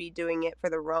likely to be doing it for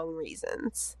the wrong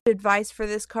reasons. Advice for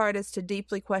this card is to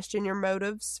deeply question your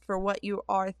motives for what you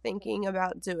are thinking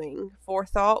about doing.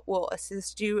 Forethought will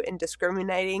assist you in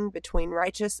discriminating between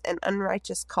righteous and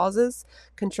unrighteous causes.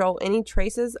 Control any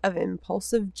traces of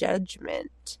impulsive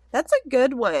judgment. That's a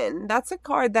good one. That's a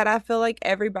card that I feel like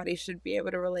everybody should be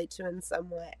able to relate to in some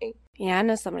way. Yeah, I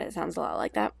know somebody that sounds a lot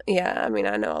like that. Yeah, I mean,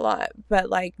 I know a lot. But,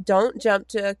 like, don't jump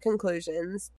to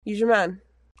conclusions. Use your mind.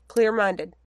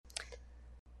 Clear-minded.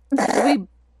 We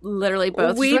literally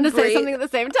both want to say something at the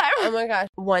same time. Oh, my gosh.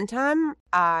 One time,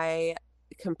 I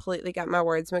completely got my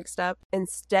words mixed up.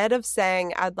 Instead of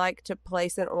saying I'd like to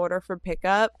place an order for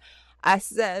pickup, I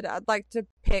said I'd like to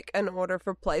pick an order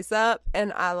for place up,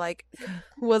 and I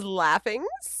was laughing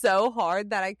so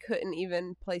hard that I couldn't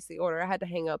even place the order. I had to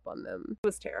hang up on them. It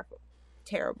was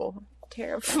terrible.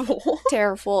 Terrible.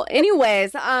 Terrible.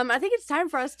 Anyways, I think it's time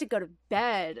for us to go to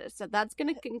bed. So that's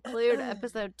going to conclude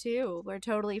episode 2. We're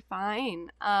totally fine.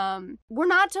 We're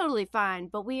not totally fine,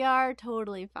 but we are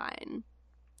totally fine.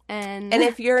 And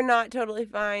if you're not totally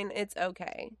fine, it's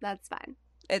okay. That's fine.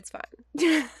 It's fine.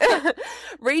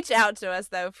 Reach out to us,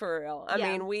 though, for real. I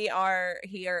mean, we are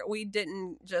here. We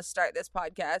didn't just start this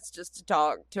podcast just to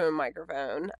talk to a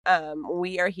microphone.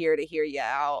 We are here to hear you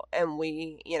out, and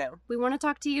we want to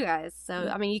talk to you guys. So,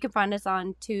 I mean, you can find us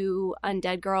on 2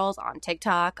 Undead Girls on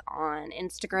TikTok, on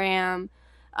Instagram.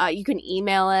 You can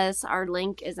email us. Our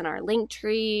link is in our link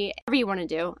tree. Whatever you want to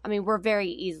do. I mean, we're very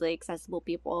easily accessible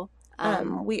people.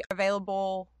 We are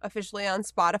available officially on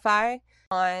Spotify,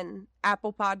 on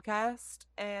Apple Podcast,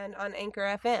 and on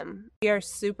Anchor FM. We are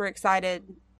super excited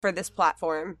for this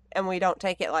platform, and we don't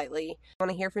take it lightly. We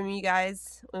want to hear from you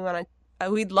guys.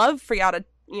 We'd love for y'all to,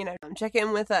 check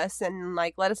in with us and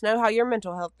let us know how your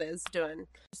mental health is doing.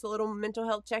 Just a little mental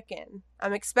health check-in.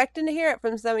 I'm expecting to hear it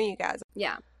from some of you guys.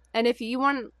 Yeah. And if you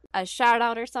want a shout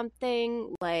out or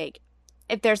something,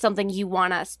 if there's something you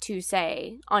want us to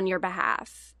say on your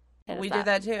behalf, we do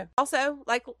that too. Also,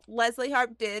 like Leslie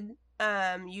Harp did,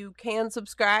 you can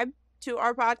subscribe to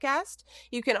our podcast.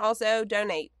 You can also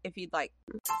donate if you'd like.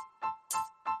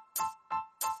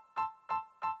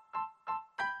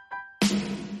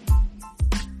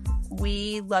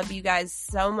 We love you guys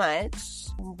so much.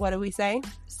 What do we say?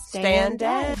 Stay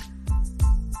undead.